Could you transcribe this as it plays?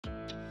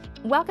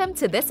Welcome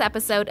to this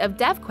episode of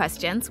Dev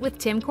Questions with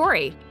Tim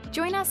Corey.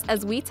 Join us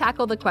as we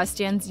tackle the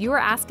questions you are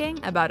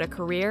asking about a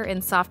career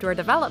in software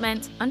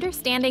development,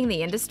 understanding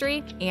the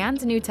industry,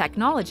 and new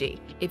technology.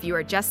 If you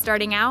are just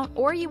starting out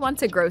or you want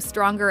to grow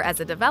stronger as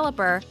a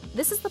developer,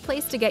 this is the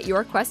place to get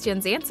your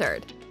questions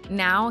answered.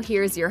 Now,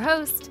 here's your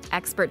host,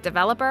 expert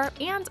developer,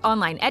 and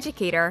online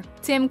educator,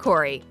 Tim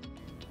Corey.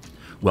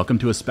 Welcome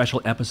to a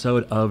special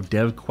episode of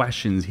Dev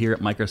Questions here at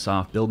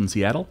Microsoft Build in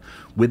Seattle.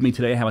 With me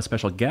today, I have a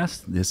special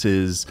guest. This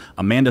is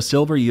Amanda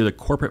Silver. You're the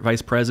Corporate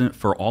Vice President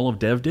for all of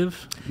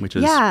DevDiv, which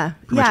is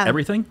pretty much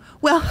everything.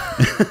 Well,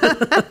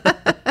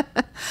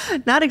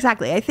 not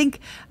exactly. I think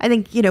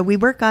we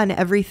work on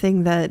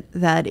everything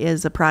that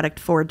is a product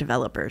for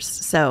developers.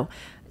 So,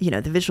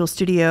 the Visual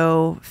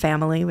Studio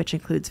family, which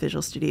includes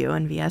Visual Studio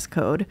and VS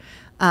Code.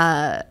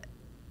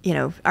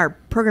 Our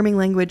programming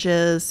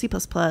languages, C++,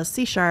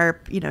 C#,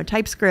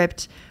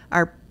 TypeScript,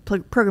 our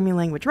programming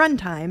language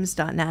runtimes,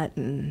 .NET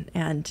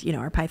and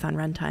our Python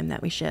runtime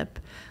that we ship.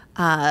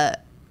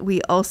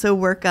 We also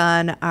work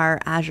on our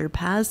Azure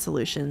PaaS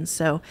solutions.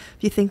 So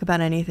if you think about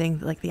anything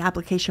like the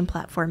application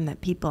platform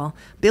that people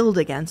build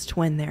against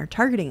when they're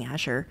targeting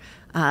Azure,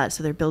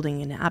 so they're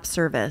building an app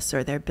service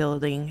or they're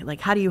building,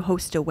 like, how do you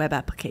host a web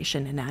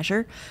application in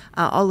Azure?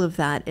 All of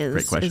that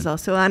is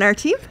also on our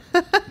team.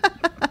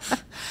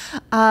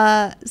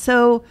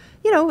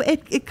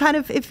 It kind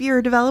of, if you're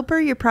a developer,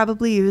 you're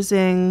probably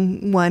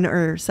using one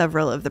or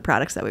several of the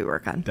products that we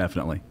work on.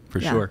 Definitely,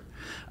 for sure.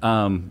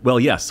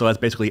 So that's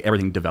basically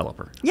everything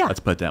developer. Yeah. Let's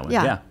put it that way.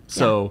 Yeah.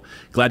 So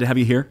glad to have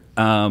you here.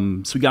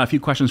 So we got a few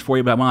questions for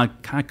you, but I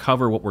want to kind of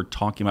cover what we're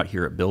talking about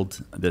here at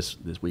Build this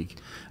week.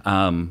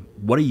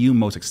 What are you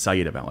most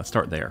excited about? Let's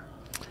start there.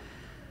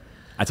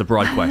 That's a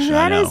broad question.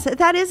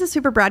 That is a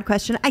super broad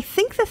question. I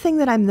think the thing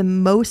that I'm the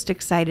most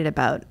excited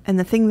about, and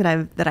the thing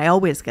that I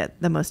always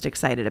get the most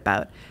excited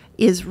about,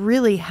 is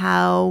really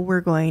how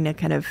we're going to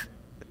kind of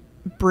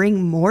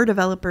bring more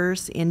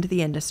developers into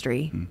the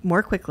industry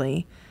more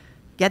quickly,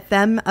 get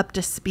them up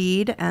to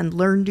speed and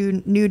learn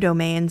new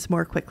domains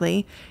more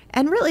quickly,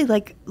 and really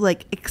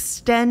like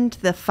extend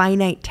the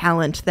finite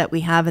talent that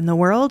we have in the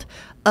world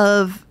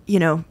of,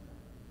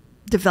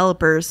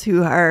 developers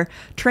who are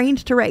trained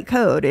to write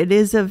code. It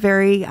is a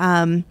very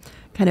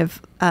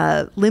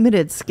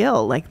limited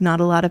skill. Like, not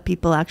a lot of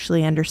people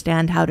actually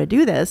understand how to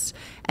do this.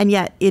 And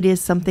yet it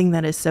is something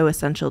that is so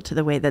essential to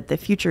the way that the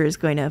future is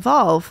going to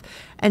evolve.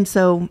 And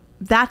so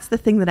that's the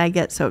thing that I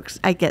get so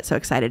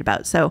excited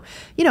about. So,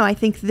 I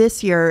think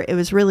this year it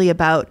was really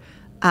about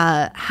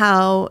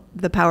how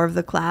the power of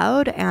the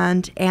cloud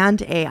and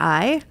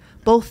AI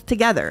both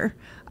together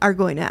are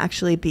going to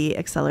actually be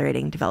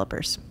accelerating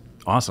developers.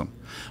 Awesome.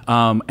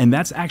 And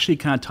that's actually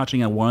kind of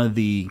touching on one of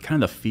the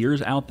kind of the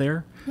fears out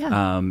there.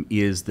 Yeah.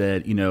 Is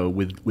that,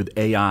 with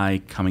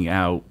AI coming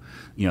out,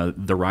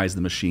 the rise of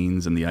the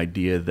machines and the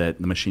idea that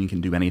the machine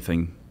can do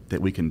anything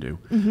that we can do.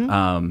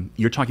 Mm-hmm.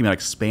 You're talking about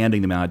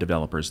expanding the amount of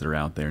developers that are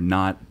out there,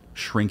 not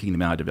shrinking the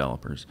amount of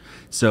developers.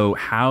 So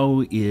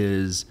how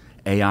is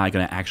AI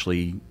going to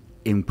actually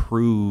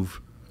improve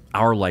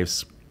our life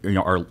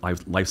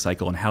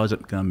cycle, and how is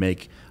it going to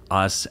make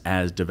us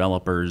as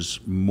developers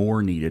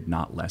more needed,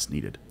 not less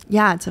needed?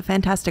 Yeah, it's a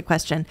fantastic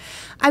question.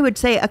 I would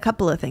say a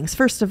couple of things.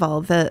 First of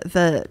all,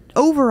 the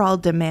overall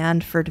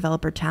demand for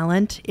developer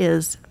talent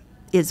is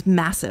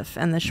massive,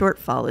 and the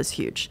shortfall is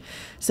huge.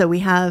 So we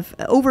have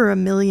over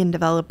 1 million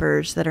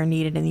developers that are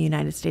needed in the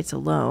United States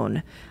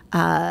alone,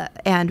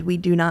 and we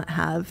do not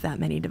have that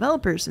many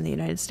developers in the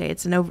United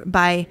States. And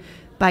by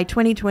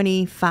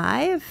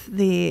 2025,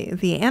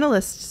 the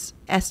analysts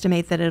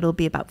estimate that it'll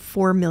be about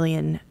 4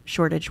 million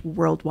shortage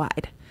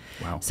worldwide.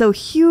 Wow. So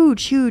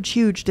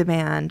huge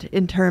demand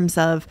in terms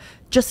of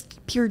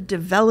just pure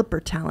developer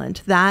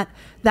talent. That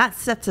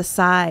sets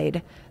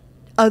aside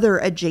other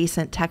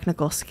adjacent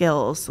technical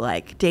skills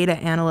like data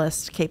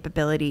analyst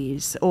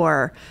capabilities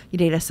or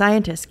data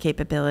scientist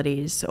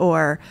capabilities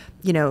or,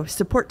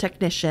 support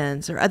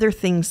technicians or other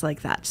things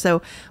like that.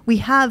 So we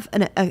have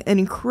an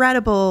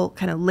incredible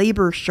kind of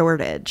labor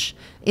shortage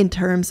in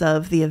terms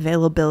of the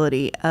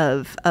availability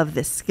of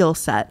this skill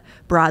set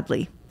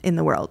broadly in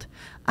the world.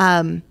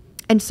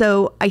 And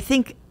so I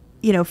think,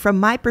 from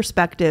my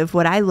perspective,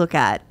 what I look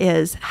at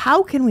is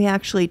how can we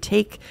actually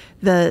take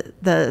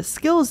the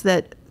skills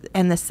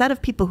and the set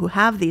of people who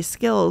have these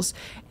skills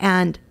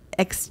and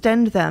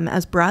extend them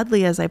as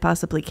broadly as I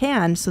possibly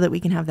can so that we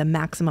can have the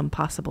maximum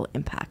possible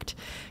impact.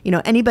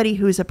 Anybody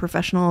who's a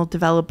professional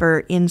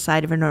developer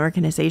inside of an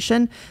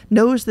organization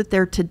knows that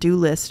their to-do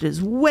list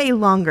is way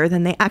longer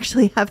than they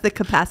actually have the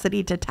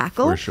capacity to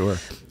tackle. For sure.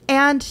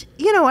 And,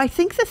 I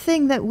think the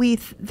thing that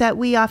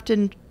we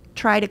often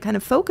try to kind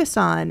of focus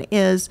on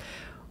is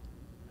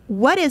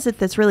what is it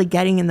that's really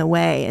getting in the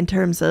way in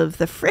terms of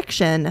the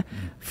friction,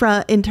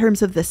 in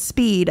terms of the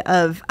speed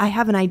of, I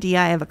have an idea,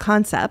 I have a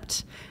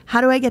concept. How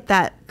do I get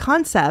that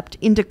concept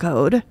into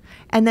code?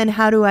 And then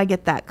how do I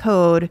get that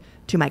code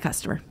to my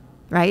customer,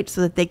 right?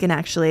 So that they can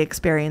actually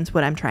experience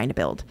what I'm trying to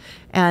build.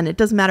 And it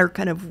doesn't matter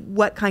kind of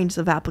what kinds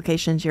of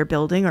applications you're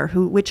building or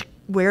which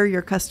where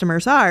your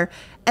customers are,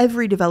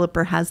 every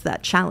developer has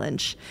that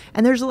challenge.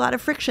 And there's a lot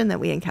of friction that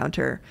we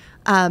encounter.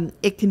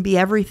 It can be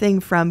everything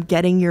from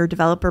getting your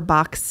developer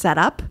box set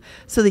up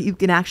so that you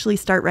can actually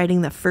start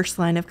writing the first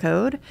line of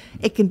code.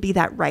 It can be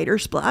that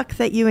writer's block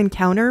that you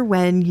encounter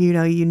when you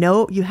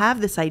know you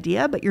have this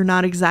idea, but you're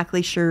not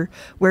exactly sure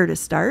where to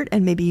start,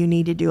 and maybe you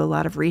need to do a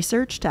lot of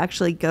research to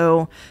actually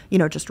go,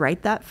 just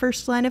write that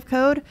first line of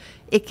code.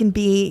 It can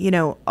be,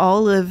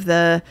 all of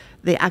the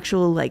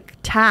actual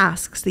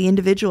tasks, the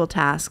individual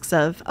tasks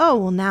of, oh,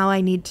 well, now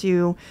I need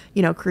to,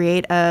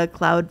 create a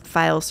cloud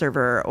file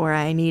server, or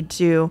I need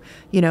to,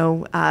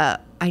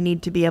 I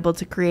need to be able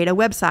to create a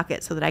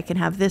WebSocket so that I can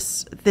have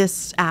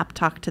this app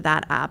talk to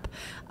that app.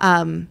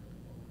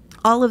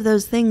 All of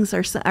those things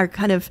are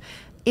kind of,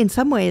 in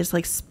some ways,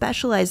 like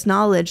specialized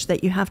knowledge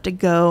that you have to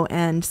go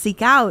and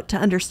seek out to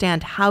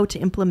understand how to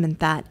implement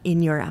that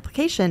in your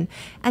application.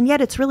 And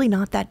yet it's really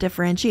not that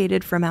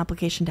differentiated from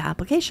application to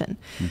application.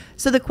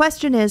 So the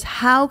question is,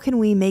 how can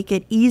we make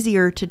it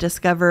easier to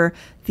discover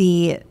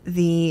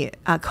the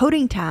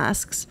coding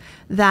tasks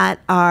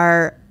that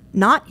are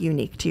not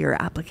unique to your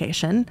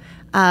application,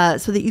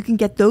 so that you can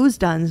get those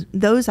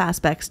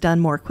aspects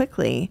done more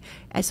quickly,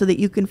 so that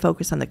you can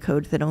focus on the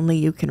code that only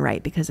you can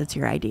write because it's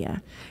your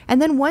idea.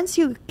 And then once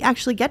you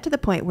actually get to the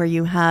point where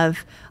you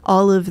have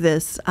all of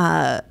this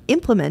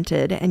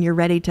implemented and you're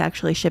ready to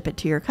actually ship it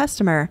to your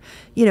customer,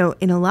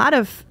 in a lot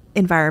of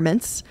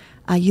environments,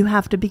 you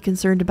have to be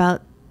concerned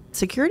about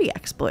security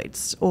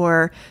exploits,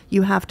 or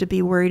you have to be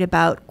worried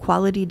about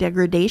quality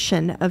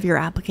degradation of your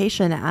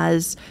application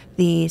as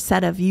the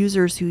set of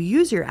users who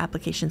use your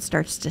application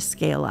starts to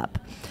scale up.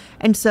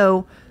 And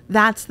so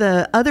that's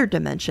the other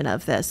dimension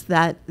of this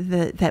that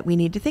we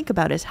need to think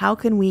about, is how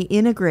can we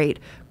integrate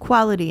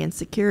quality and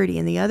security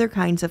and the other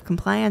kinds of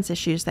compliance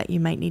issues that you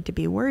might need to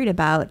be worried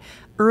about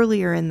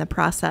earlier in the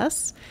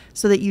process,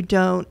 so that you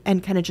don't,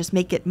 and kind of just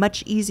make it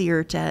much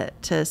easier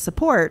to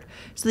support,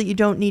 so that you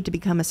don't need to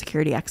become a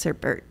security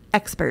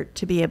expert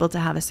to be able to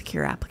have a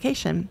secure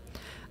application.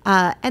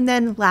 And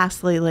then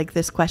lastly,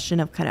 this question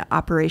of kind of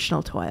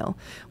operational toil.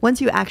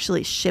 Once you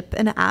actually ship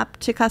an app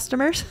to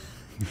customers,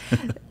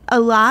 a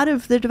lot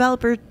of the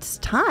developer's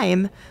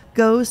time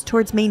goes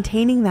towards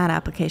maintaining that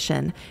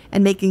application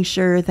and making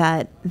sure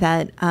that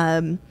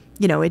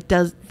it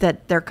does,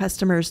 that their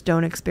customers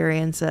don't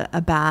experience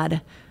a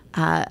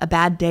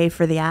bad day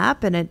for the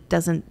app, and it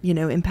doesn't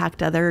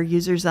impact other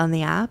users on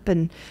the app,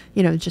 and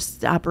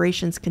just the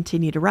operations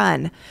continue to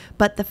run.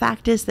 But the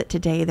fact is that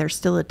today there's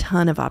still a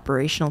ton of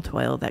operational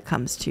toil that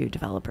comes to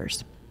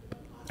developers.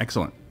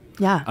 Excellent.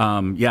 Yeah.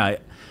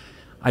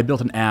 I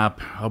built an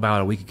app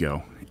about a week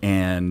ago,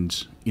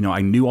 and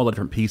I knew all the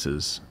different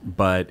pieces,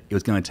 but it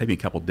was going to take me a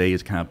couple of days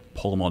to kind of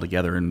pull them all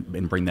together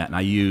and bring that. And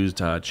I used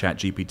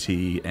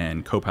ChatGPT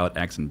and Copilot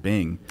X and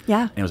Bing.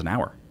 Yeah. And it was an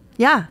hour.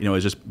 Yeah. It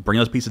was just bring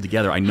those pieces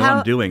together. I know what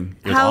I'm doing.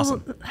 It was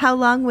awesome. How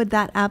long would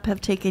that app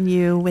have taken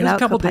you without It was a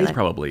couple of Copilot? days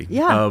probably.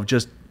 Yeah. Of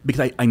just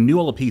because I knew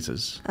all the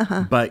pieces,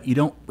 but you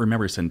don't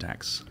remember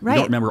syntax. Right. You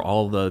don't remember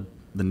all the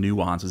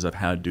nuances of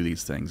how to do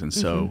these things. And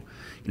so,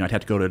 I'd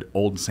have to go to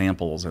old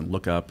samples and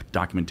look up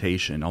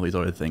documentation, all these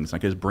other things. I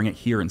could just bring it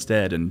here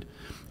instead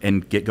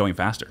and get going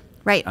faster.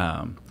 Right.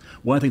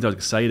 One of the things I was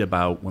excited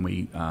about when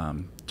we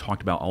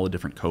talked about all the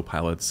different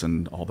copilots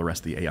and all the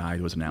rest of the AI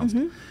that was announced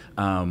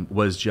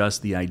was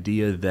just the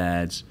idea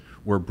that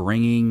we're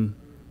bringing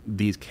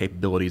these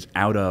capabilities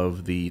out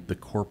of the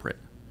corporate,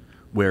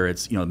 where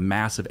it's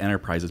massive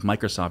enterprises.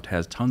 Microsoft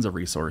has tons of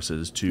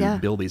resources to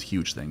build these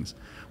huge things,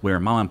 where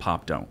mom and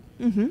pop don't.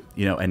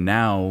 And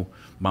now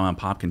mom and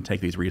pop can take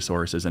these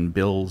resources and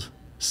build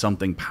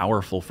something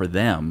powerful for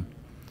them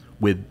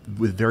with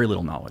very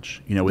little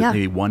knowledge, with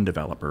maybe one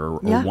developer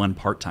or one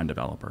part-time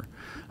developer.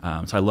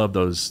 So I love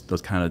those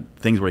kind of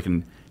things where it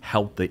can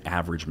help the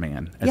average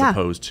man as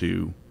opposed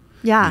to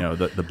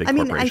the big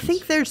corporations. I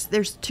think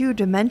there's two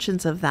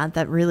dimensions of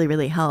that really,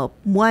 really help.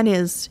 One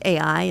is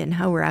AI and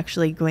how we're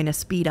actually going to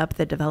speed up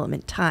the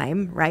development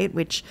time, right?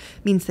 Which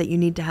means that you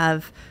need to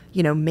have,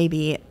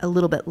 maybe a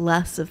little bit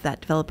less of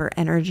that developer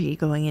energy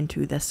going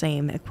into the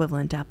same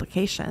equivalent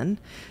application,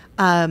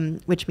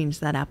 which means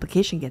that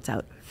application gets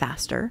out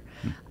faster.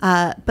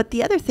 But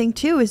the other thing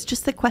too is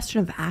just the question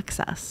of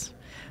access.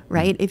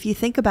 Right? If you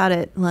think about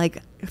it,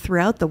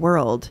 throughout the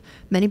world,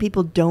 many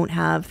people don't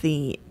have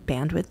the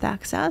bandwidth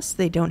access.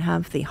 They don't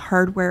have the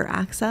hardware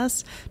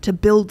access to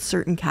build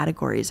certain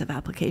categories of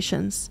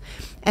applications.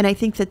 And I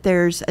think that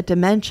there's a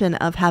dimension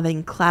of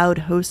having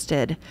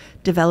cloud-hosted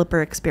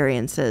developer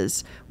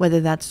experiences,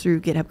 whether that's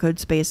through GitHub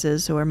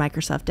Codespaces or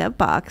Microsoft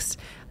DevBox,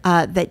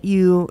 that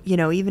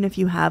even if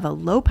you have a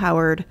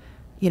low-powered,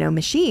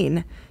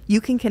 machine,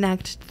 you can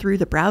connect through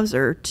the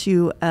browser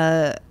to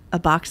a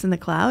box in the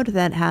cloud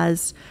that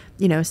has,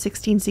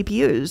 16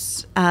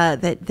 CPUs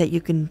that you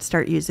can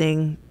start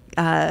using,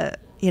 and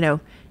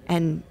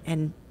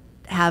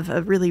have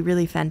a really,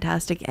 really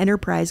fantastic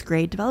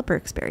enterprise-grade developer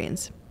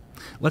experience.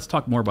 Let's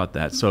talk more about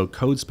that. So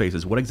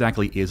Codespaces, what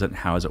exactly is it?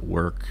 How does it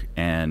work?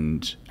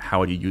 And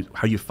how do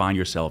you find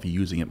yourself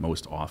using it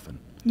most often?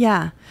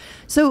 Yeah.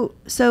 So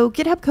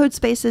GitHub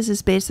Codespaces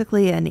is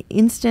basically an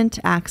instant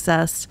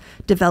access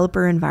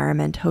developer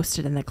environment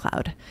hosted in the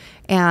cloud.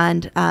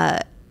 And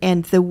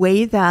the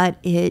way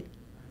that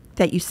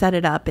you set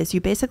it up is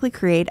you basically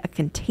create a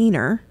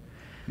container,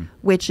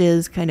 which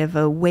is kind of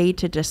a way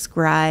to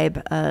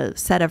describe a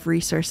set of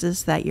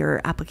resources that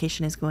your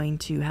application is going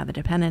to have a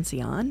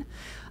dependency on.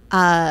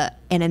 And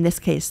in this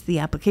case, the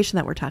application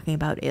that we're talking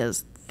about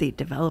is the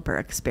developer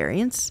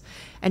experience.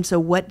 And so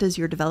what does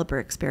your developer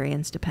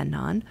experience depend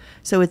on?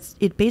 So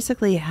it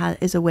basically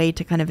is a way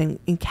to kind of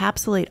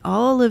encapsulate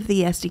all of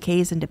the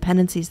SDKs and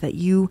dependencies that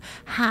you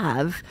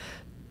have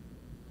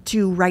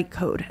to write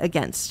code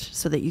against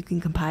so that you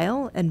can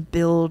compile and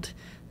build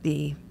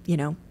the,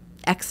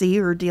 XE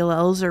or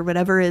DLLs or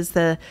whatever is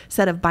the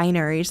set of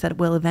binaries that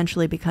will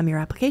eventually become your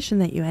application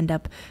that you end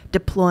up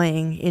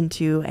deploying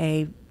into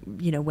a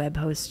web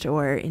host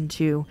or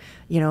into,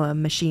 a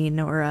machine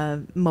or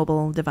a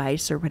mobile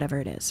device or whatever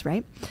it is,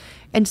 right?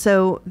 And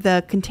so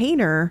the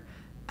container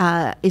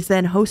is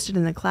then hosted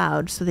in the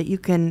cloud so that you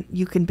can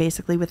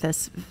basically with a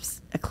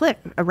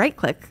right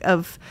click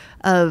of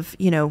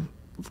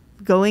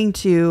going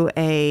to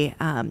a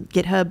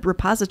GitHub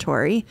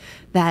repository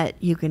that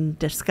you can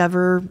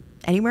discover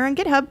anywhere on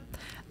GitHub.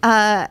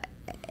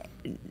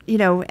 There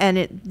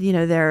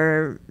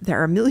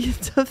are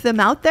millions of them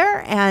out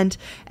there, and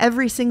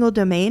every single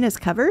domain is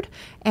covered,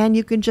 and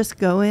you can just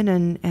go in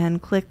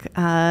and click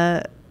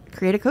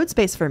create a code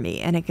space for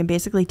me, and it can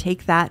basically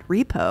take that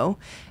repo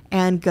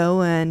and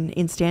go and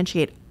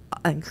instantiate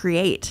and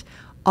create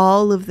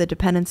all of the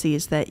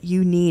dependencies that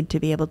you need to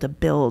be able to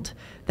build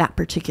that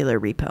particular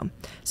repo.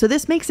 So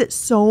this makes it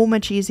so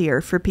much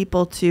easier for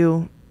people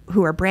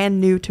who are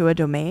brand new to a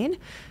domain.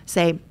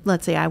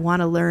 Let's say I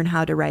want to learn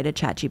how to write a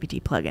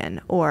ChatGPT plugin,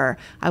 or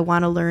I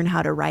want to learn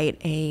how to write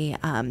a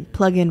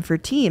plugin for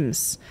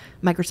Teams,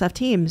 Microsoft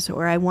Teams,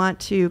 or I want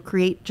to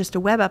create just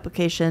a web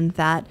application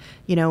that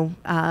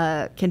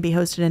can be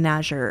hosted in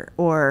Azure,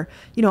 or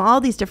all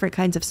these different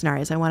kinds of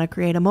scenarios. I want to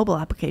create a mobile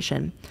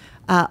application.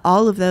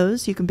 All of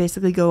those, you can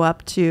basically go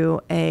up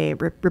to a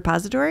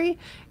repository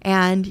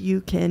and you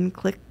can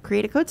click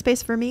create a code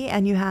space for me,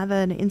 and you have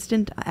an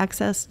instant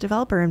access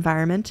developer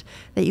environment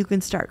that you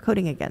can start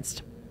coding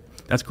against.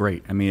 That's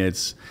great. I mean,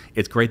 it's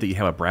great that you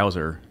have a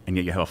browser and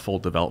yet you have a full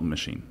development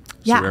machine. So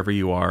Yeah. wherever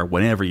you are,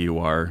 whenever you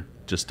are,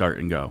 just start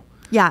and go.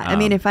 Yeah, I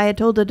mean, if I had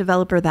told a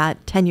developer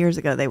that 10 years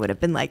ago, they would have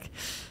been like,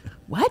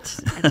 what?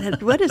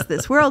 What is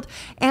this world?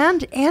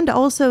 And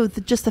also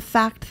just the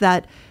fact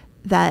that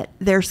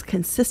there's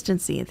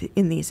consistency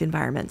in these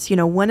environments.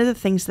 One of the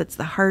things that's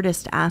the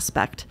hardest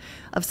aspect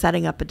of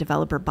setting up a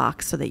developer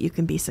box so that you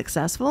can be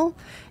successful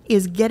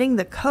is getting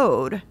the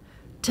code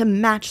to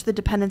match the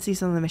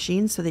dependencies on the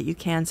machine so that you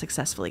can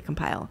successfully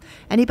compile.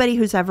 Anybody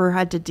who's ever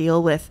had to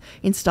deal with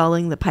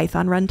installing the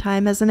Python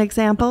runtime as an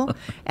example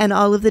and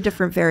all of the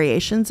different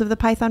variations of the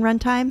Python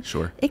runtime,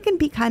 Sure. It can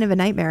be kind of a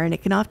nightmare, and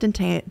it can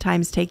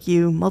oftentimes take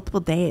you multiple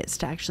days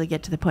to actually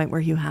get to the point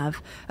where you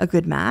have a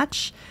good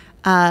match.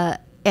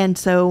 And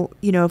so,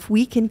 if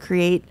we can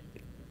create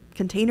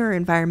container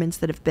environments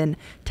that have been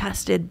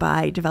tested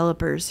by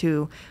developers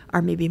who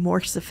are maybe more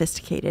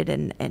sophisticated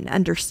and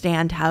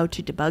understand how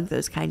to debug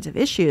those kinds of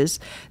issues,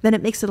 then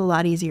it makes it a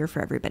lot easier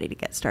for everybody to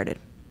get started.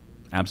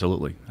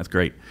 Absolutely. That's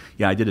great.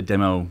 Yeah, I did a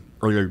demo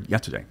earlier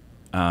yesterday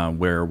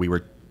where we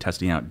were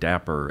testing out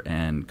Dapper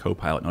and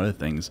Copilot and other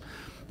things.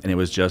 And it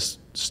was just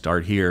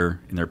start here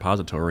in the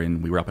repository,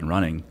 and we were up and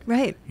running.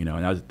 Right. And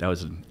that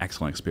was an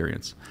excellent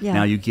experience. Yeah.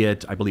 Now you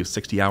get, I believe,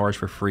 60 hours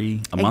for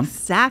free a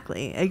month.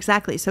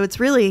 Exactly. So it's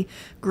really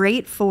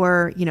great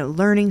for,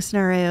 learning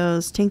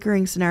scenarios,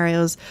 tinkering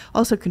scenarios,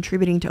 also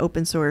contributing to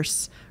open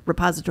source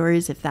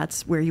repositories if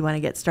that's where you want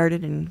to get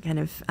started and kind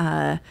of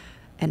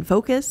and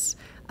focus.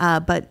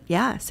 But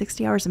yeah,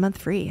 60 hours a month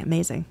free.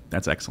 Amazing.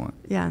 That's excellent.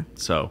 Yeah.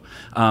 So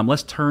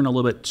let's turn a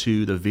little bit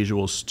to the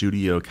Visual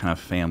Studio kind of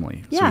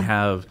family. So Yeah. we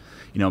have,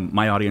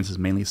 my audience is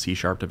mainly C#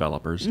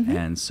 developers. Mm-hmm.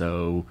 And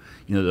so,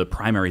 the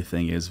primary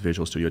thing is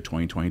Visual Studio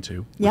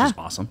 2022, which Yeah. is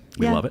awesome.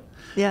 We Yeah. love it.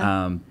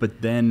 Yeah.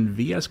 But then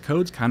VS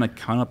Code's kind of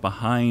come up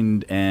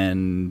behind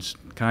and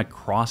kind of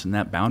crossing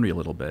that boundary a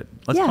little bit.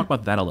 Let's Yeah. talk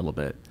about that a little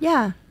bit.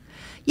 Yeah.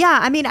 Yeah,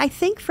 I mean, I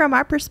think from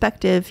our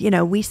perspective,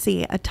 we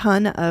see a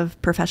ton of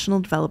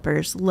professional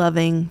developers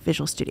loving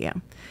Visual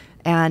Studio.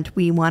 And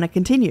we want to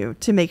continue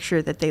to make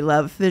sure that they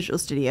love Visual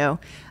Studio.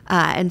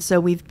 And so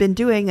we've been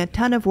doing a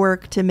ton of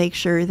work to make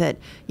sure that,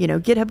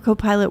 GitHub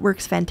Copilot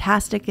works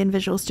fantastic in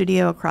Visual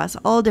Studio across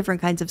all different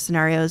kinds of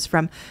scenarios,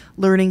 from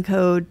learning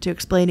code to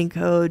explaining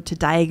code to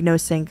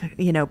diagnosing,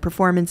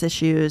 performance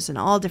issues and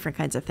all different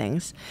kinds of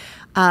things.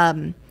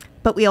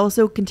 But we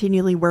also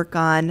continually work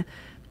on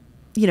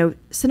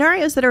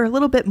scenarios that are a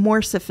little bit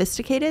more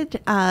sophisticated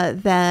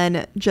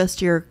than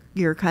just your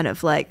kind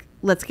of like,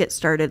 let's get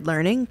started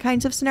learning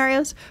kinds of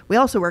scenarios. We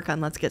also work on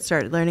let's get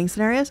started learning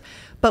scenarios,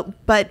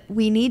 but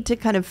we need to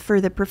kind of,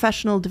 for the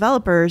professional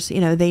developers,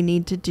 they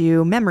need to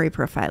do memory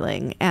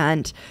profiling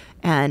and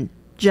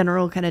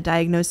general kind of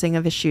diagnosing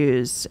of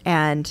issues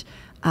and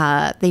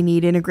They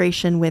need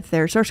integration with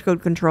their source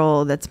code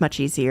control that's much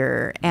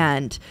easier.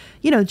 And,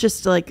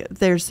 just like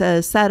there's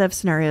a set of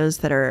scenarios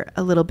that are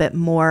a little bit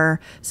more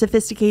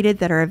sophisticated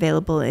that are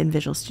available in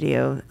Visual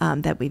Studio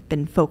that we've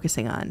been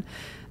focusing on.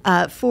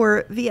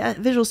 For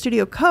Visual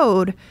Studio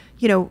Code,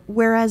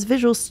 whereas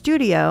Visual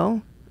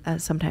Studio,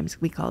 sometimes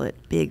we call it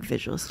Big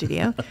Visual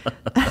Studio.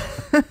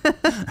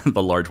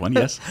 The large one,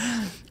 yes.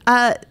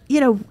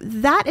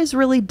 That is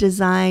really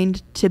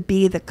designed to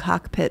be the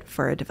cockpit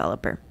for a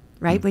developer,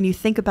 right? When you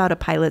think about a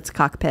pilot's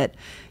cockpit,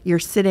 you're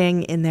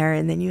sitting in there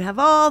and then you have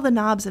all the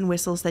knobs and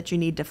whistles that you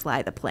need to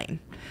fly the plane,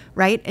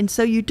 right? And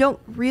so you don't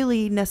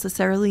really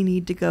necessarily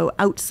need to go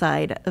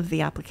outside of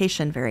the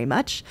application very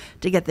much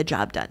to get the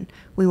job done.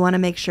 We want to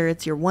make sure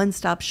it's your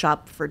one-stop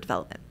shop for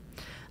development.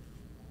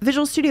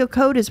 Visual Studio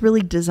Code is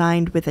really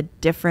designed with a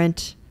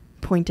different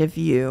point of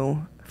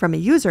view from a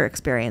user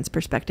experience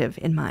perspective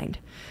in mind.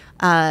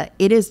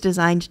 It is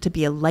designed to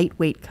be a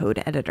lightweight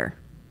code editor.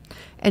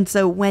 And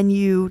so when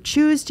you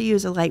choose to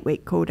use a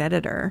lightweight code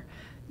editor,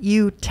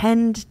 you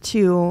tend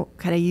to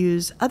kind of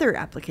use other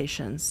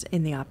applications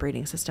in the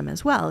operating system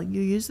as well.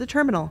 You use the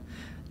terminal.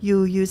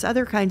 You use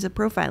other kinds of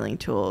profiling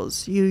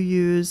tools. You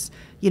use,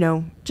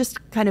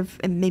 just kind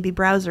of maybe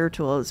browser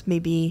tools,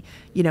 maybe,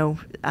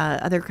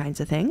 other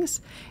kinds of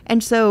things.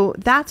 And so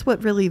that's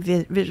what really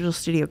Visual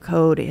Studio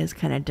Code is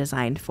kind of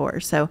designed for.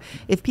 So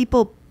if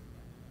people,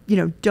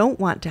 don't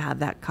want to have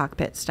that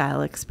cockpit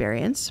style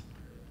experience,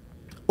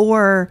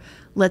 or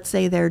let's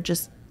say they're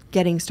just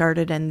getting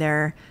started and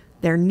their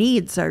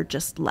needs are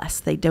just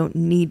less. They don't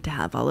need to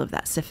have all of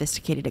that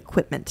sophisticated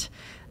equipment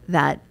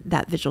that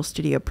Visual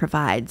Studio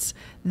provides.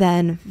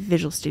 Then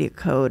Visual Studio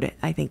Code,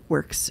 I think,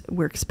 works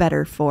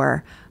better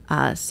for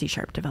C#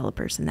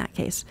 developers in that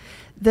case.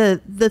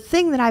 The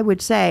thing that I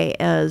would say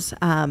is,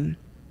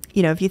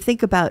 if you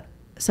think about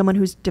someone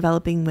who's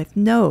developing with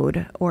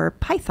Node or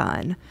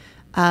Python,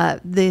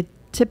 the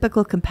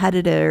typical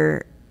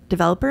competitor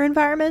developer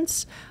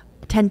environments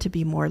tend to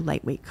be more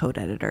lightweight code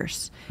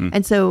editors.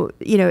 And so,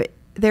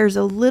 there's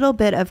a little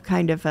bit of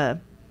kind of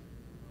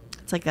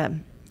it's like a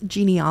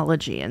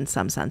genealogy in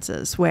some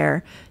senses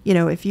where,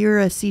 if you're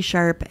a C#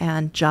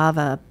 and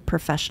Java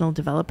professional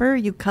developer,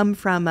 you come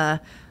from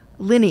a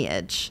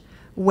lineage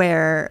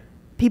where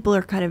people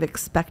are kind of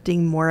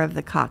expecting more of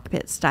the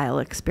cockpit style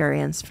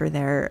experience for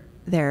their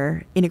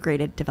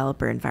integrated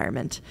developer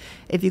environment.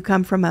 If you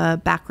come from a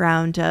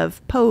background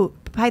of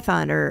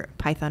Python or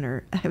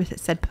I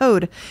said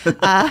Pode,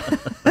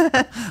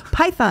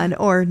 Python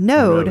or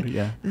Node,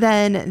 yeah.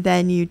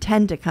 then you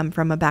tend to come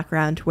from a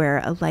background where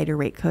a lighter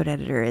weight code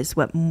editor is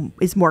what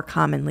is more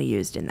commonly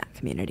used in that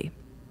community.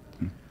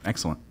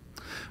 Excellent.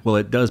 Well,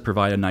 it does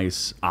provide a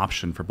nice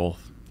option for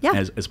both, yeah.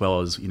 as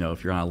well as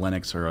if you're on a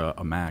Linux or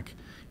a Mac,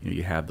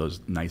 you have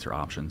those nicer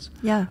options.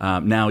 Yeah.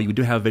 Now you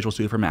do have Visual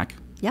Studio for Mac.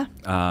 Yeah.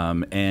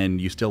 And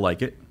you still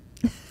like it.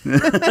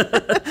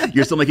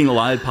 You're still making a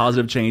lot of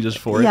positive changes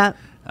for it. Yeah.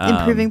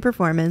 Improving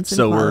performance and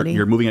quality. So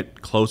you're moving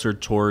it closer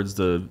towards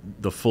the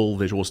full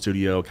Visual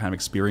Studio kind of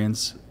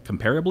experience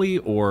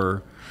comparably,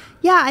 or?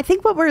 Yeah, I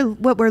think what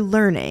we're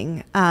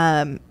learning,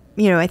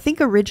 I think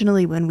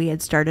originally when we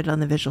had started on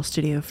the Visual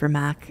Studio for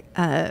Mac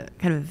kind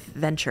of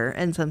venture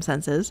in some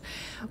senses,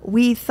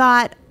 we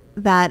thought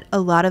that a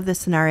lot of the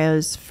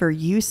scenarios for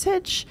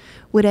usage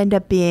would end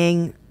up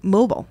being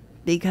mobile.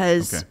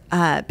 Because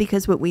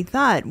what we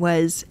thought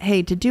was,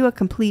 hey, to do a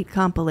complete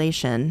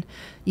compilation,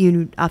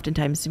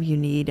 oftentimes you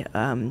need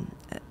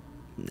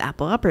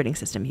Apple operating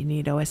system. You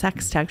need OS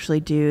X to actually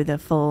do the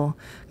full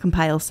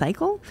compile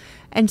cycle.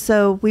 And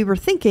so we were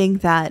thinking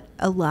that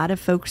a lot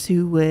of folks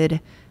who would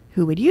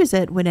use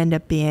it would end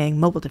up being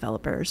mobile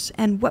developers.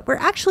 And what we're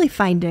actually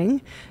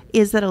finding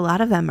is that a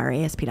lot of them are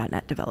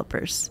ASP.NET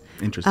developers.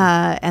 Interesting.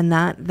 And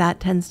that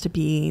tends to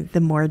be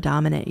the more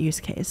dominant use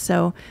case.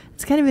 So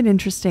it's kind of an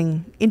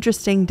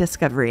interesting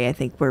discovery. I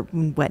think we're,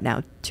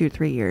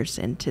 2-3 years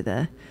into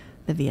the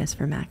VS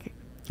for Mac.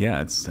 Yeah,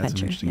 that's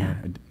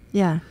interesting.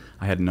 Yeah.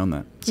 I hadn't known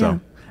that.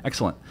 So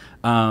excellent.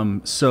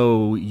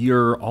 So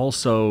you're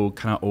also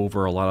kind of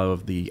over a lot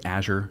of the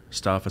Azure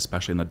stuff,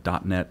 especially in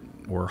the .NET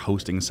or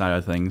hosting side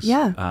of things.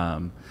 Yeah.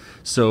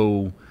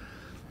 So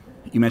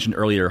you mentioned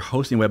earlier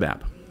hosting a web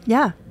app.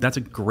 Yeah. That's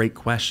a great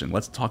question.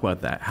 Let's talk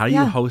about that. How do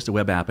you host a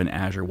web app in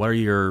Azure? What are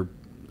your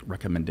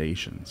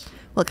recommendations?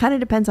 Well, it kind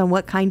of depends on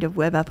what kind of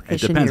web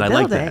application you're building. I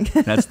like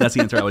that. That's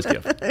the answer I always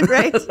give.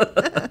 Right.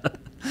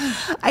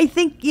 I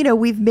think,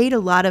 we've made a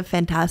lot of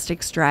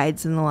fantastic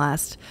strides in the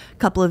last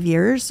couple of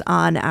years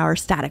on our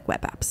static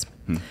web apps,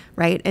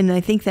 right? And I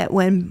think that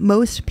when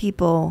most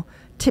people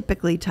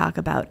typically talk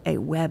about a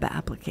web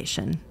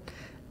application,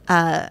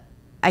 I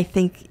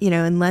think,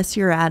 unless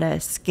you're at a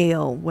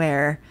scale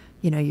where,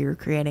 you're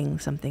creating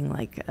something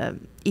like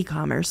an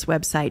e-commerce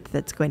website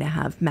that's going to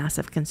have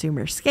massive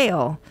consumer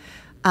scale,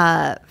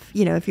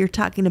 if you're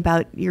talking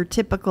about your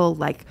typical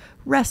like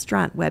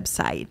restaurant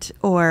website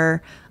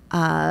or,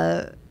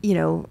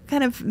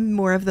 kind of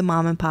more of the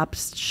mom and pop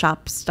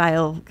shop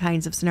style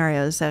kinds of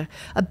scenarios, a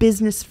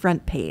business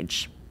front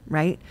page,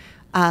 right?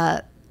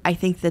 I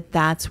think that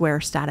that's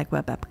where static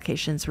web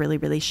applications really,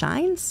 really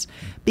shines,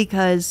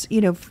 because,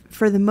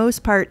 for the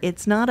most part,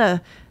 it's not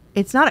a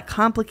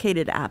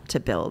complicated app to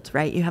build,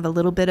 right? You have a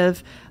little bit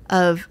of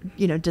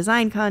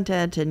design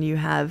content, and you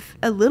have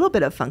a little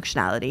bit of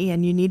functionality,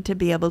 and you need to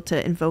be able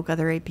to invoke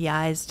other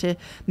APIs to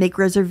make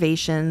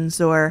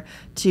reservations, or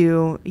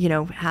to,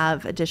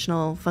 have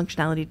additional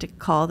functionality to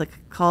call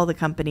the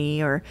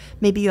company, or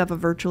maybe you have a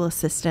virtual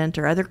assistant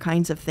or other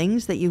kinds of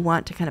things that you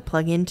want to kind of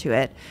plug into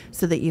it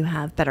so that you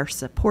have better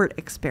support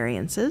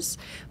experiences.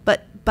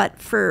 But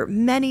for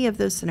many of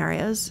those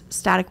scenarios,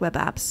 static web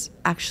apps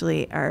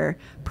actually are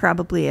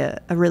probably a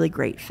really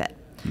great fit.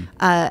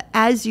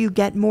 As you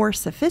get more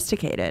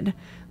sophisticated,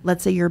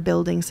 let's say you're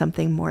building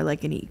something more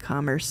like an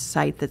e-commerce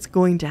site that's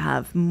going to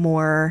have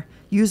more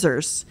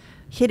users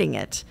hitting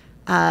it,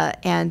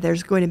 and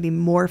there's going to be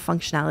more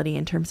functionality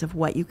in terms of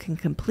what you can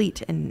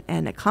complete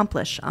and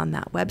accomplish on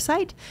that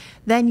website,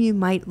 then you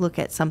might look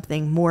at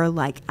something more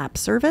like app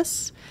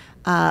service,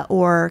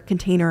 or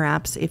container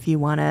apps if you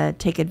want to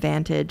take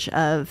advantage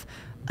of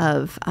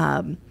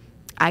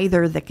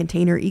either the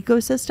container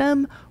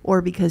ecosystem,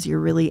 or because you're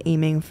really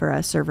aiming for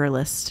a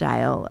serverless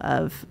style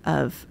of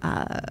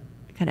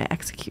kind of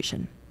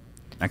execution.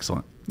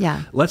 Excellent.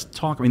 Yeah. Let's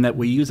talk. That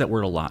we use that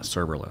word a lot,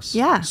 serverless.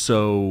 Yeah.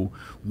 So,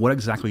 what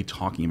exactly are you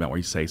talking about when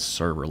you say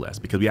serverless?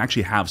 Because we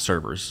actually have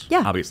servers.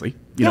 Yeah. Obviously.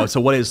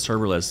 So what is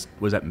serverless?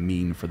 What does that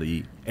mean for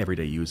the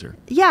everyday user?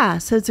 Yeah.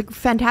 So it's a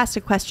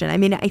fantastic question.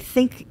 I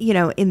think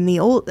in the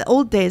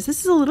old days,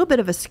 this is a little bit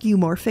of a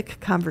skeuomorphic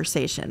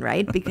conversation,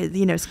 right? Because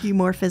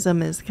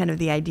skeuomorphism is kind of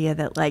the idea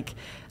that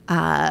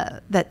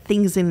that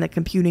things in the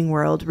computing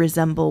world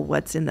resemble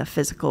what's in the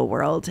physical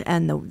world,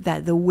 and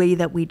the way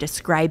that we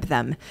describe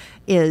them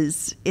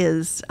is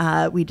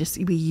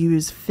we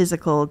use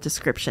physical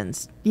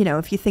descriptions.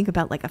 If you think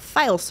about like a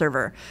file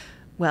server,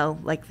 well,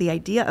 like the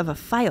idea of a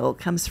file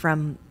comes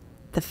from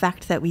the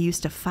fact that we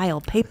used to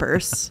file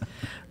papers,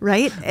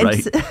 right?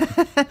 Right.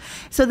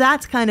 So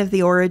that's kind of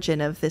the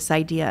origin of this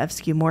idea of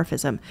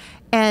skeuomorphism.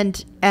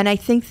 And I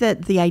think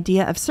that the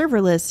idea of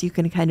serverless you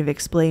can kind of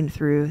explain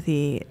through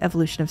the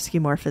evolution of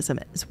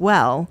skeuomorphism as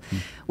well,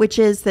 which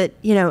is that,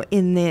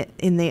 in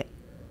the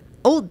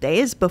old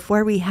days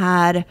before we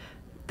had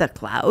the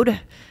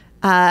cloud,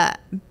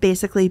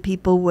 basically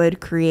people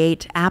would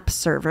create app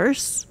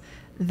servers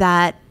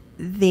that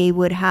they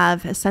would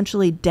have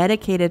essentially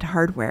dedicated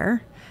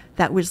hardware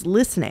that was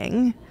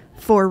listening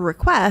for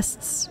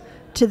requests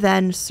to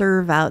then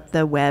serve out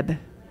the web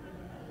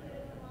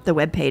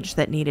page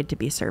that needed to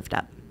be served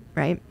up,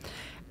 right?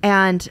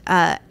 And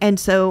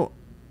so,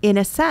 in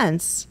a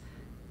sense,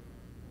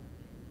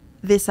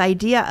 this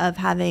idea of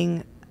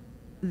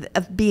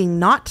being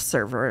not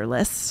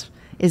serverless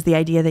is the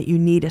idea that you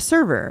need a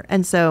server.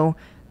 And so,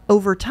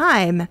 over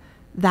time,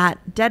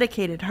 that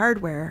dedicated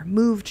hardware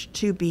moved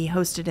to be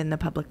hosted in the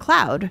public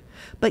cloud,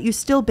 but you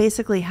still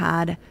basically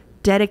had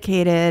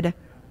dedicated,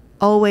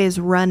 always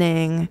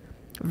running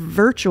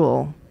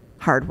virtual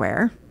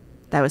hardware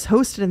that was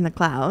hosted in the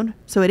cloud.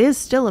 So it is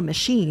still a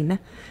machine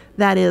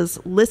that is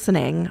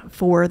listening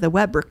for the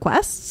web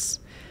requests,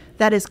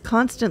 that is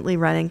constantly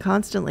running,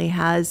 constantly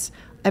has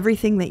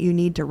everything that you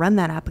need to run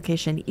that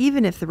application,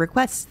 even if the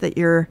requests that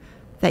you're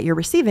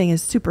receiving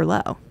is super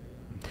low.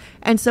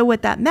 And so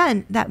what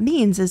that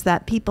means is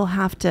that people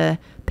have to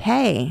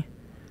pay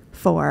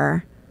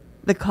for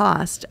the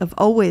cost of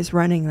always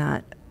running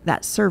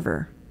that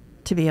server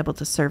to be able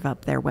to serve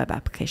up their web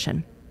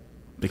application.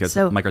 Because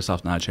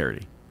Microsoft's not a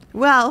charity.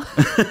 Well,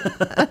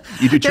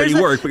 you do charity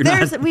work, but you're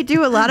not. We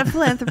do a lot of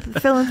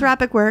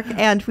philanthropic work,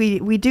 and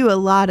we do a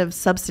lot of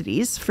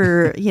subsidies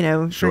for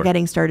Sure. for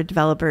getting started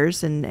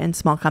developers and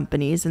small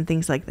companies and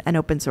things like that, and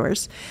open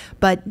source.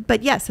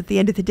 But yes, at the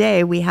end of the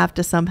day, we have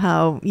to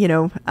somehow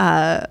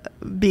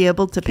be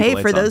able to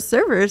pay for those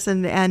servers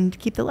and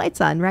keep the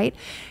lights on, right?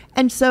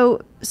 And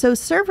so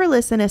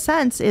serverless, in a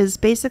sense, is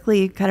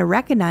basically kind of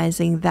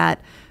recognizing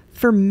that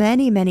for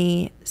many,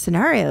 many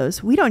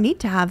scenarios, we don't need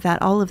to have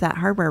all of that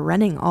hardware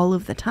running all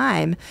of the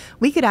time.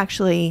 We could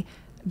actually,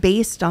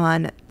 based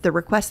on the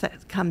request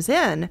that comes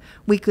in,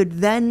 we could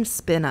then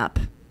spin up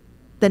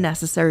the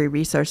necessary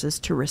resources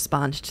to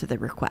respond to the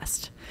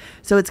request.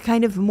 So it's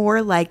kind of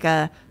more like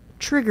a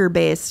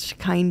trigger-based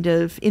kind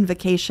of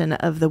invocation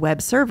of the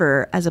web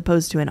server as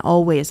opposed to an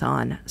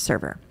always-on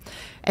server.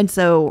 And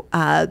so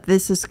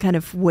this is kind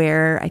of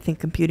where I think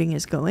computing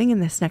is going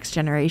in this next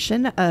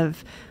generation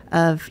of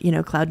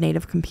cloud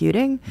native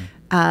computing.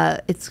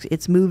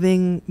 It's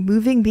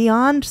moving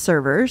beyond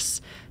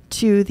servers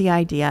to the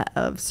idea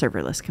of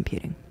serverless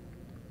computing.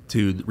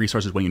 To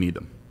resources when you need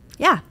them.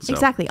 Yeah, So,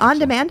 exactly. On excellent.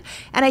 demand.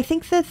 And I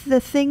think that the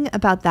thing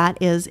about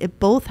that is it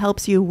both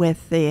helps you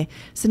with the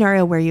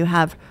scenario where you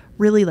have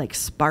really like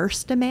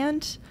sparse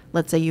demand.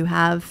 Let's say you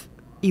have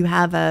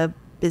a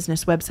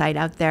business website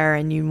out there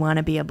and you want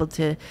to be able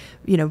to,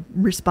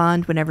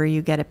 respond whenever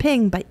you get a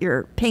ping, but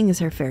your pings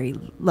are very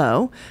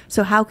low.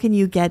 So how can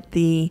you get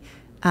the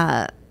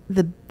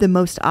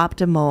most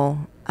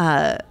optimal,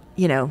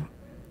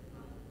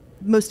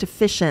 most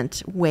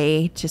efficient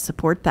way to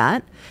support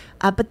that.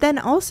 But then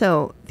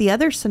also the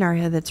other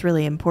scenario that's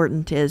really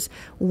important is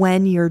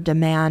when your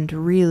demand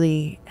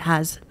really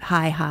has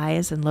high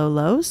highs and low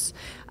lows.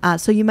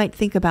 So you might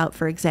think about,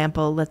 for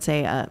example, let's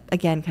say,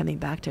 again, coming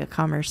back to a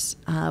commerce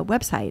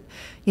website,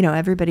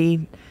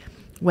 everybody,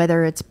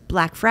 whether it's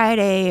Black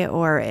Friday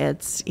or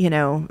it's,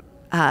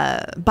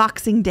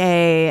 Boxing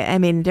Day, I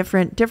mean,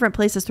 different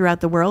places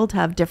throughout the world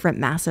have different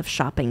massive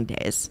shopping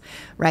days,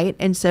 right?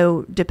 And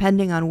so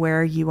depending on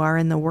where you are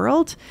in the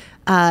world,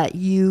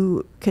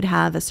 you could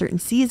have a certain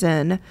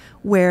season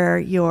where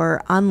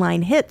your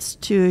online hits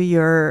to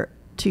your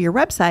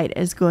website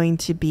is going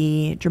to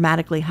be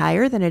dramatically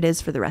higher than it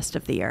is for the rest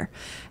of the year.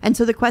 And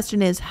so the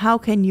question is, how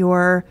can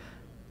your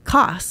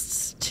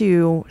costs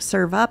to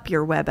serve up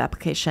your web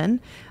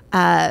application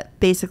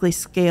basically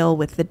scale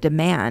with the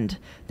demand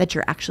that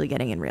you're actually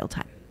getting in real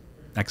time?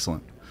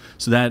 Excellent.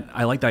 So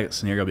I like that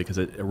scenario because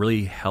it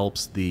really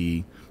helps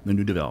the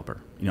new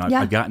developer.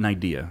 I've got an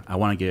idea. I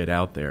want to get it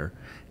out there.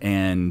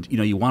 And,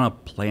 you want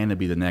to plan to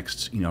be the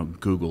next,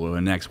 Google or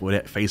the next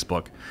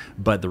Facebook.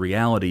 But the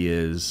reality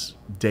is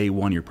day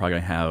one, you're probably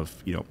going to have,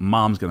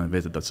 mom's going to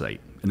visit the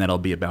site and that'll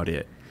be about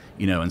it.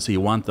 And so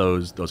you want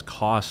those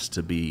costs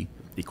to be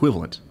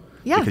equivalent.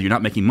 Yeah. Because you're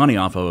not making money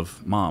off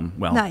of mom.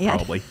 Well, not yet.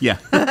 Probably. Yeah.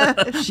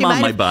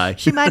 Mom might buy.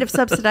 She might have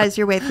subsidized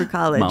your way through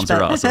college. Moms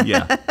are awesome.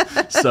 Yeah.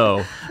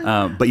 So,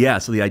 so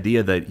the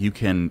idea that you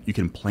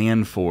can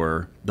plan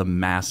for the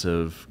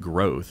massive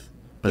growth,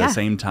 but at the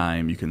same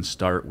time, you can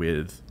start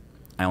with,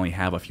 I only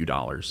have a few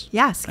dollars.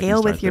 Yeah,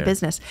 scale with your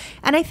business.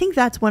 And I think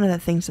that's one of the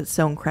things that's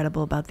so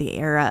incredible about the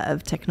era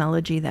of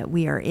technology that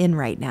we are in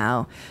right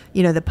now.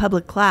 The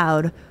public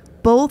cloud,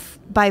 both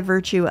by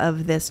virtue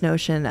of this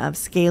notion of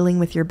scaling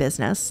with your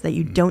business, that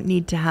you don't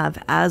need to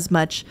have as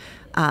much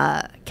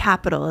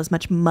capital, as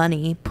much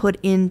money put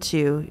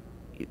into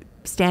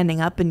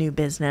standing up a new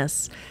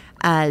business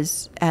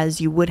as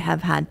you would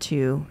have had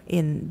to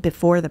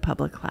before the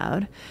public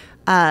cloud.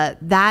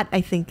 That,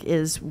 I think,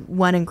 is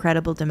one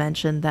incredible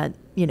dimension that,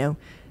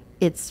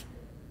 it's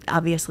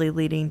obviously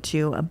leading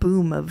to a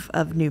boom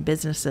of new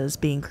businesses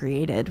being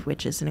created,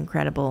 which is an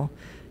incredible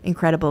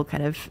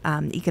kind of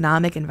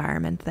economic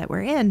environment that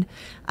we're in.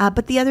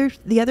 But the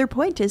other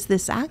point is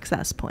this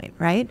access point,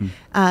 right?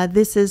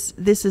 This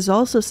is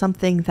also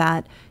something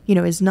that,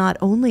 is not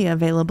only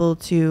available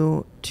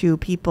to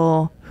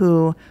people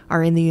who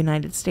are in the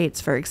United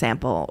States, for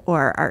example,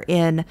 or are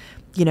in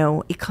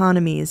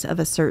economies of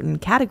a certain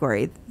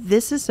category.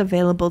 This is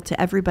available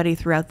to everybody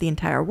throughout the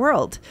entire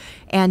world.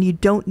 And you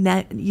don't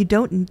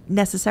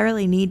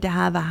necessarily need to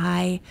have a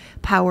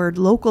high-powered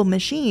local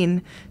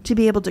machine to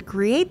be able to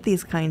create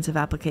these kinds of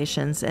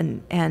applications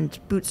and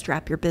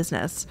bootstrap your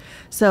business.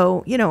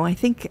 So, I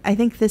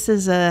think this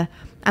is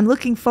I'm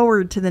looking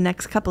forward to the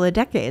next couple of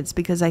decades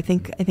because I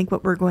think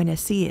what we're going to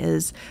see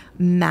is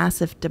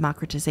massive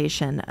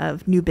democratization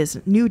of new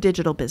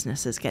digital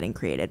businesses getting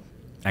created.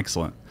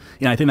 Excellent.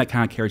 Yeah, I think that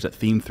kind of carries that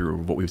theme through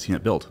what we've seen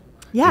at Built.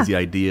 Yeah. Is the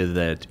idea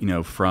that,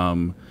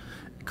 from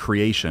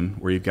creation,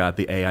 where you've got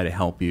the AI to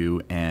help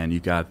you and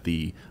you've got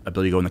the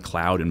ability to go in the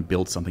cloud and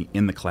build something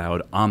in the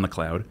cloud, on the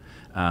cloud,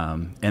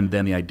 and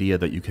then the idea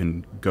that you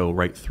can go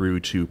right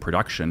through to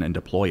production and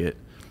deploy it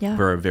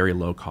for a very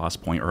low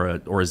cost point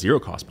or a zero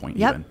cost point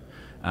even,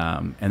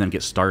 and then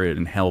get started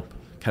and help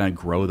kind of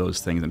grow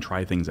those things and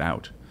try things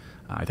out.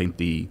 I think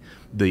the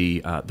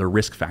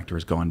risk factor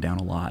has gone down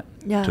a lot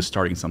to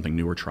starting something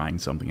new or trying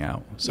something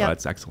out. So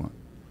that's excellent.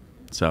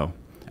 So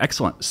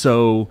excellent.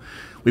 So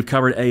we've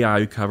covered AI,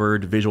 we've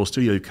covered Visual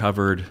Studio, we've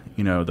covered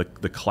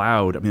the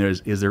cloud. I mean,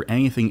 is there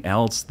anything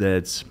else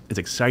that's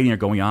exciting or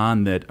going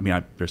on that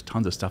there's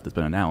tons of stuff that's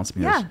been announced.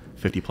 There's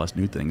 50 plus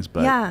new things.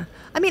 But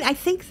I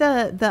think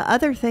the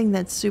other thing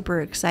that's super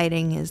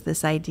exciting is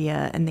this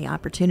idea and the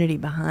opportunity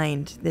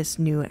behind this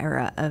new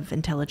era of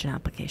intelligent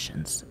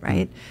applications,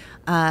 right?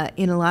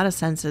 In a lot of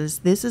senses,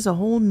 this is a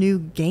whole new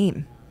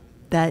game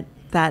that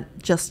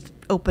just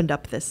opened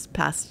up this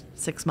past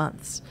 6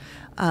 months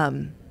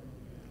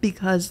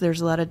because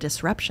there's a lot of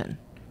disruption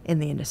in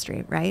the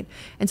industry, right?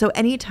 And so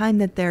anytime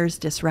that there's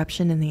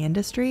disruption in the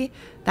industry,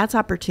 that's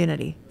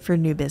opportunity for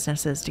new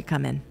businesses to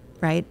come in,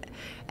 right?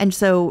 And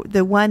so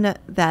the one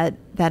that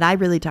I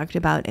really talked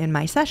about in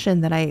my session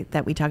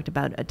that we talked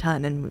about a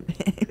ton, and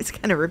it was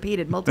kind of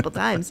repeated multiple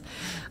times,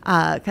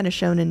 kind of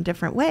shown in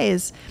different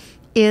ways,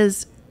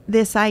 is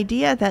this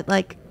idea that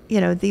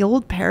the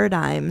old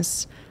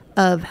paradigms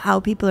of how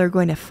people are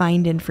going to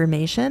find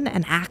information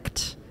and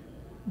act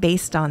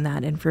based on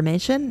that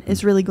information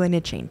is really going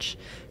to change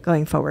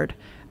going forward.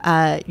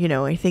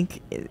 I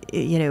think,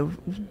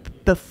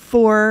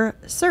 before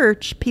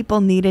search,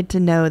 people needed to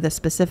know the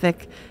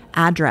specific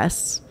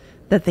address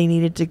that they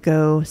needed to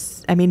go.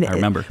 I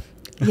remember.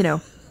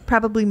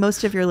 Probably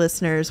most of your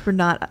listeners were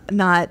not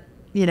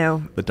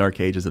the dark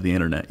ages of the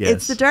internet. Yes.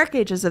 It's the dark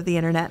ages of the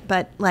internet,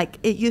 but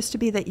it used to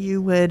be that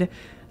you would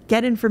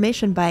get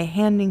information by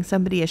handing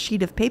somebody a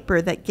sheet of paper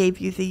that gave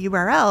you the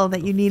URL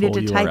that you needed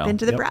to type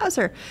into the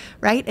browser,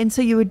 right? And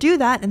so you would do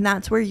that, and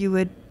that's where you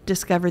would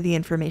discover the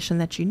information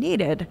that you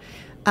needed.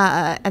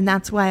 And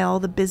that's why all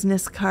the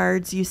business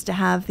cards used to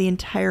have the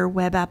entire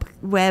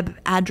web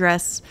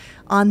address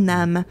on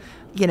them,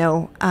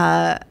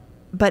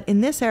 but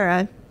in this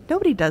era,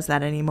 nobody does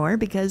that anymore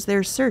because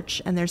there's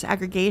search and there's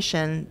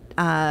aggregation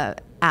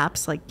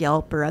apps like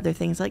Yelp or other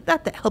things like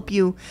that help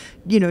you,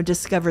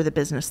 discover the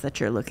business that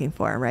you're looking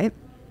for, right?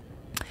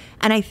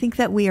 And I think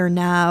that we are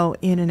now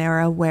in an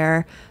era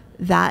where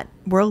that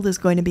world is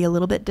going to be a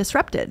little bit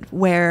disrupted,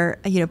 where,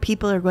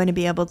 people are going to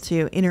be able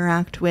to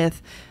interact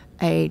with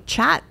a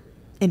chat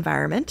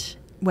environment,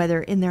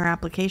 whether in their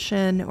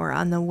application or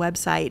on the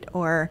website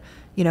or,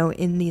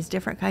 in these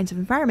different kinds of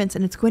environments.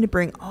 And it's going to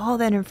bring all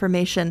that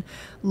information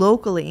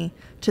locally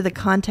to the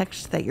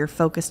context that you're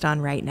focused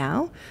on right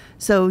now.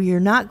 So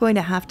you're not going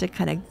to have to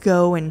kind of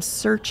go and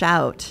search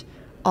out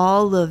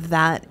all of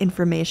that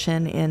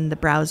information in the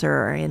browser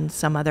or in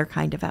some other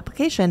kind of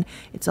application.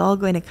 It's all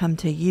going to come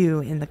to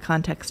you in the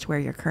context where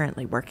you're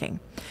currently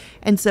working.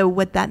 And so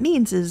what that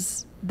means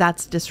is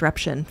that's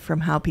disruption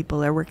from how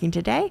people are working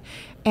today.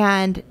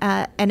 And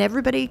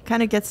everybody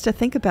kind of gets to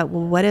think about,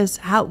 well,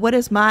 how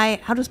does my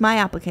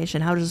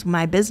application, how does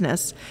my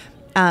business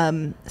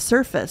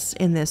surface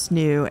in this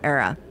new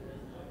era?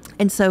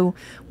 And so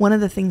one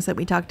of the things that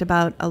we talked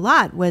about a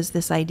lot was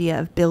this idea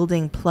of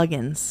building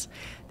plugins,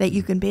 that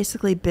you can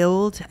basically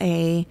build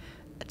a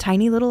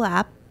tiny little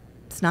app.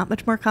 It's not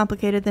much more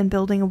complicated than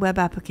building a web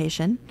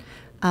application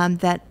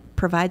that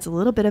provides a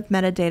little bit of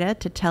metadata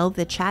to tell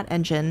the chat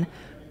engine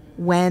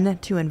when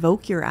to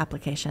invoke your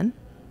application,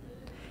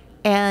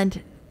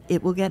 and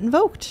it will get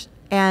invoked.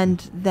 And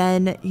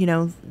then,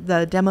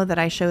 the demo that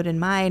I showed in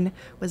mine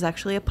was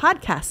actually a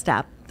podcast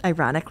app,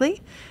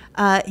 ironically.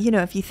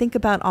 If you think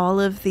about all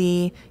of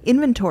the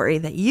inventory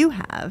that you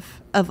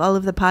have of all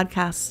of the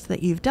podcasts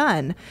that you've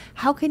done,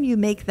 how can you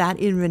make that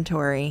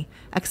inventory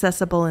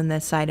accessible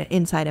inside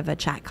of a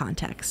chat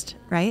context,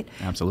 right?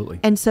 Absolutely.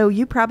 And so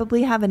you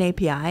probably have an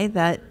API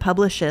that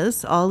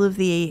publishes all of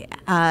the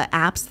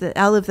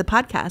all of the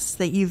podcasts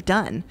that you've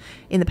done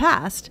in the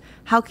past.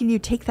 How can you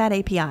take that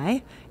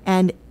API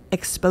and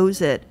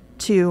expose it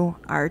to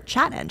our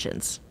chat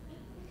engines?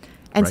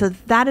 And so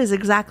that is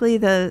exactly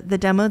the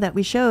demo that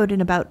we showed in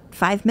about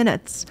 5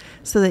 minutes,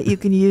 so that you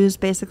can use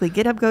basically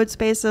GitHub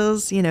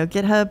Codespaces,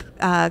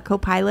 GitHub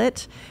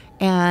Copilot,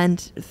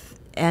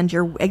 and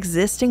your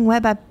existing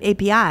web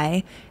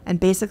API, and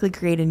basically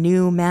create a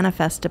new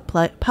manifest to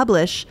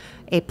publish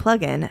a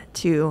plugin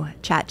to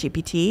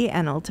ChatGPT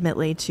and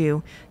ultimately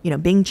to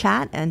Bing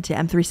Chat and to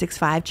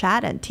M365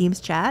 Chat and Teams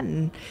Chat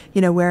and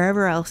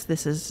wherever else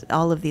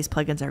all of these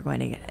plugins are going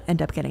to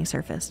end up getting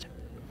surfaced.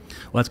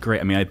 Well, that's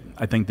great. I mean,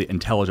 I think the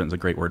intelligent is a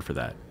great word for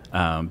that,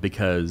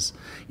 because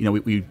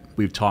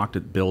we've talked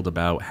at Build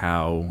about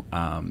how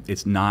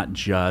it's not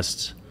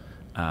just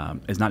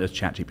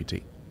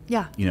ChatGPT.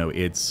 Yeah.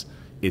 It's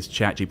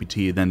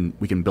ChatGPT. Then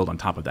we can build on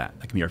top of that.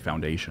 That can be our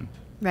foundation.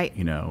 Right.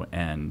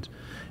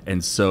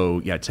 And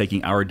so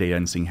taking our data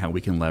and seeing how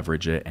we can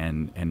leverage it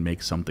and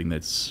make something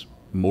that's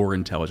more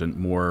intelligent,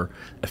 more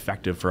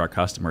effective for our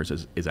customers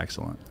is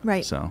excellent.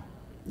 Right. So.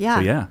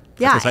 Yeah.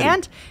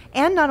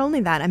 And not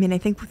only that, I mean, I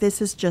think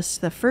this is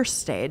just the first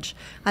stage.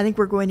 I think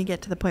we're going to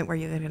get to the point where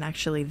you can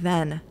actually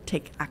then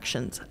take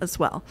actions as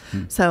well.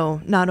 So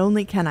not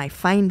only can I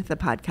find the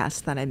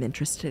podcast that I'm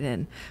interested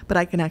in, but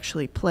I can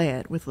actually play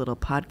it with little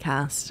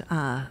podcast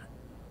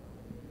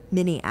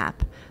mini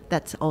app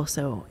that's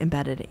also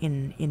embedded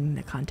in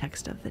the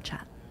context of the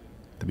chat.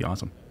 That'd be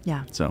awesome.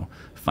 Yeah. So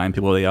find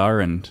people where they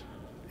are and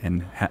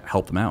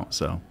help them out.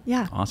 So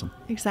yeah, awesome.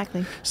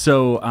 Exactly.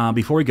 So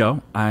before we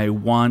go, I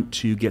want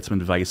to get some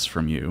advice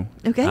from you.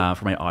 Okay.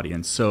 For my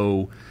audience.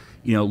 So,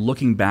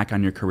 looking back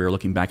on your career,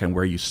 looking back on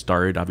where you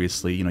started,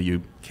 obviously,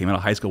 you came out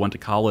of high school, went to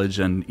college,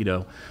 and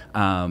you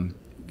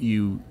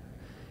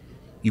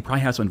probably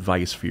have some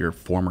advice for your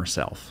former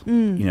self.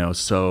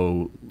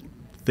 So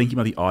thinking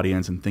about the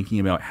audience and thinking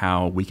about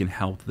how we can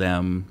help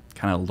them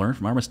kind of learn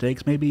from our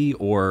mistakes maybe,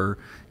 or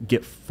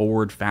get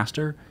forward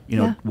faster.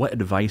 What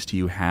advice do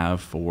you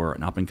have for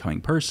an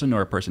up-and-coming person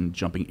or a person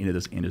jumping into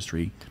this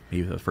industry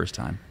maybe for the first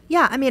time?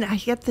 Yeah, I mean, I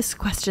get this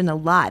question a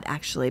lot,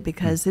 actually,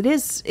 because it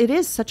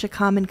is such a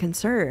common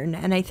concern.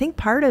 And I think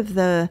part of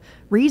the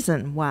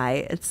reason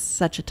why it's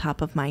such a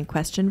top-of-mind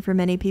question for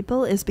many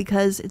people is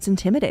because it's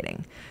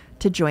intimidating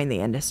to join the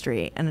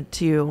industry and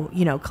to,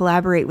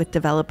 collaborate with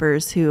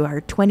developers who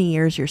are 20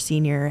 years your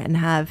senior and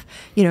have,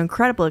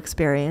 incredible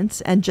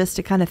experience, and just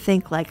to kind of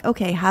think like,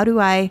 okay, how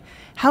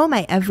am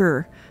I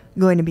ever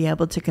going to be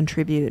able to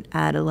contribute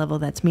at a level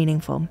that's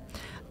meaningful?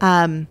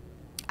 I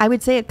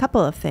would say a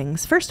couple of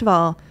things. First of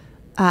all,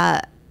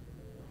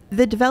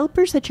 the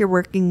developers that you're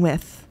working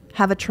with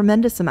have a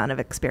tremendous amount of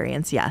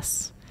experience,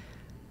 yes,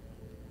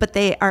 but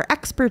they are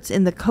experts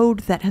in the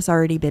code that has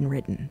already been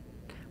written.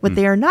 What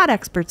they are not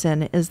experts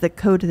in is the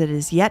code that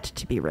is yet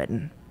to be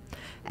written.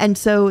 And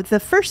so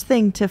the first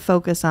thing to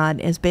focus on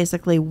is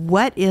basically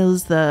what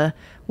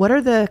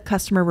are the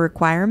customer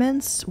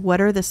requirements?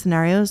 What are the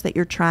scenarios that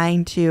you're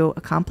trying to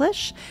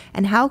accomplish?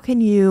 And how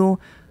can you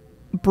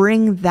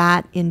bring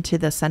that into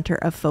the center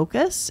of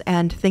focus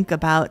and think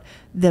about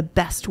the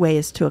best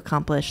ways to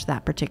accomplish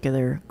that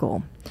particular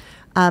goal.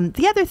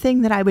 The other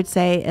thing that I would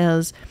say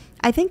is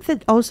I think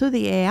that also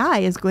the AI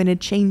is going to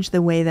change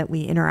the way that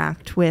we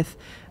interact with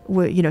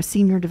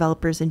senior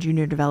developers and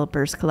junior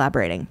developers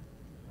collaborating.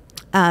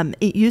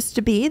 It used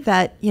to be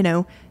that,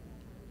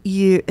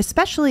 you,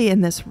 especially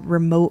in this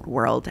remote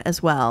world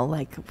as well,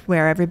 like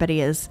where everybody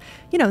is,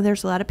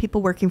 there's a lot of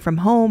people working from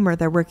home or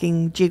they're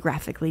working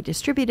geographically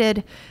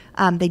distributed.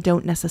 They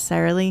don't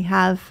necessarily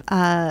have,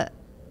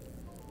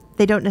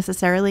 they're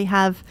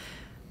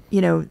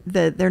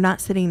not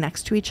sitting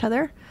next to each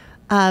other.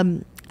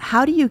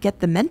 How do you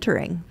get the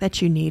mentoring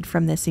that you need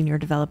from the senior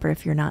developer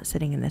if you're not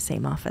sitting in the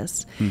same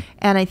office?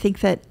 And I think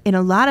that in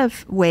a lot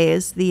of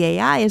ways, the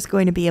AI is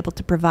going to be able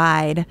to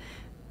provide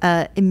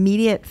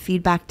immediate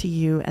feedback to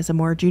you as a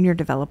more junior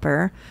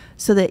developer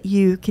so that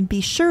you can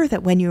be sure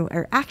that when you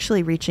are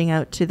actually reaching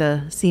out to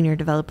the senior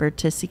developer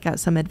to seek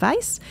out some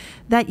advice,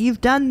 that you've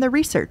done the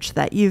research,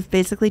 that you've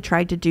basically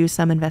tried to do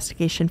some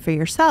investigation for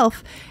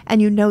yourself,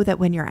 and you know that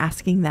when you're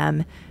asking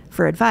them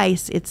for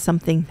advice, it's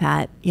something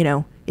that,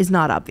 is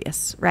not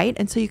obvious, right?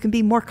 And so you can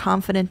be more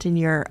confident in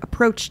your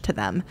approach to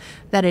them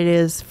that it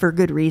is for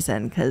good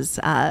reason because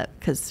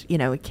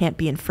it can't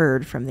be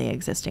inferred from the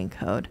existing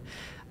code.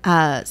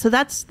 So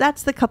that's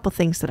the couple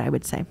things that I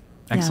would say.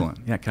 Excellent.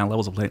 Yeah, kind of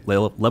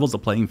levels the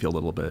playing field a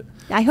little bit.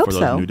 I hope for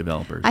those new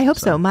developers. I hope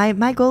so.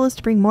 My goal is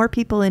to bring more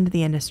people into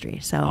the industry.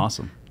 So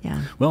awesome.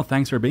 Yeah. Well,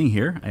 thanks for being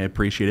here. I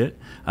appreciate it.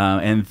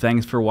 And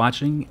thanks for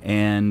watching.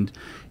 And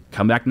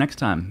come back next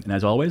time. And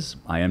as always,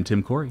 I am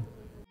Tim Corey.